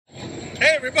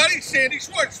Hey everybody, Sandy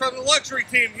Schwartz from the luxury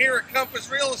team here at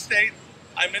Compass Real Estate.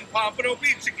 I'm in Pompano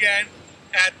Beach again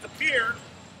at the Pier.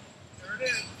 There it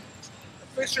is, the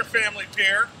Fisher family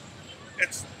pier.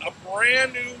 It's a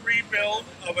brand new rebuild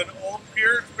of an old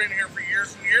pier. It's been here for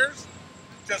years and years.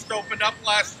 Just opened up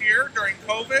last year during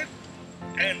COVID.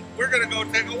 And we're gonna go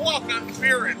take a walk on the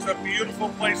pier. It's a beautiful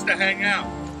place to hang out.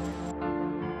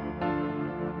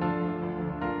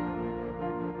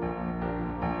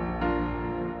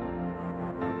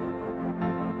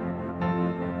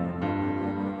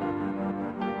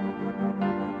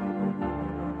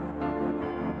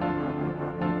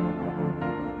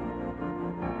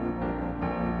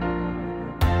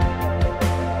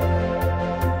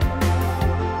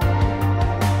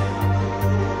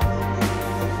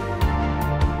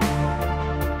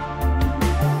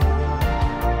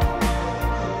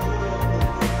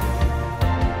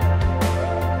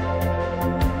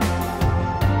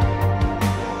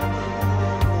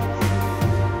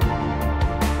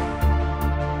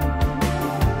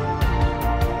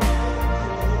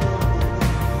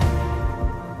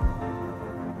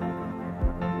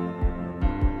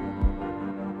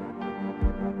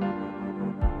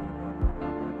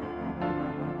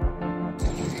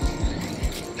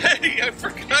 Hey, I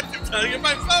forgot to tell you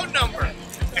my phone number.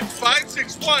 It's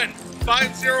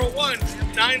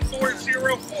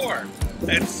 561-501-9404.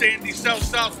 That's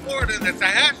Sandysellssouthflorida. That's a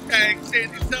hashtag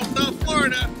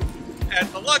Sandysellssouthflorida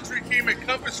at the luxury team at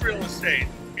Compass Real Estate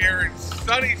here in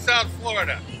sunny South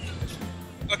Florida.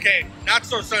 Okay, not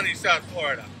so sunny South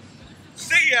Florida.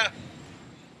 See ya.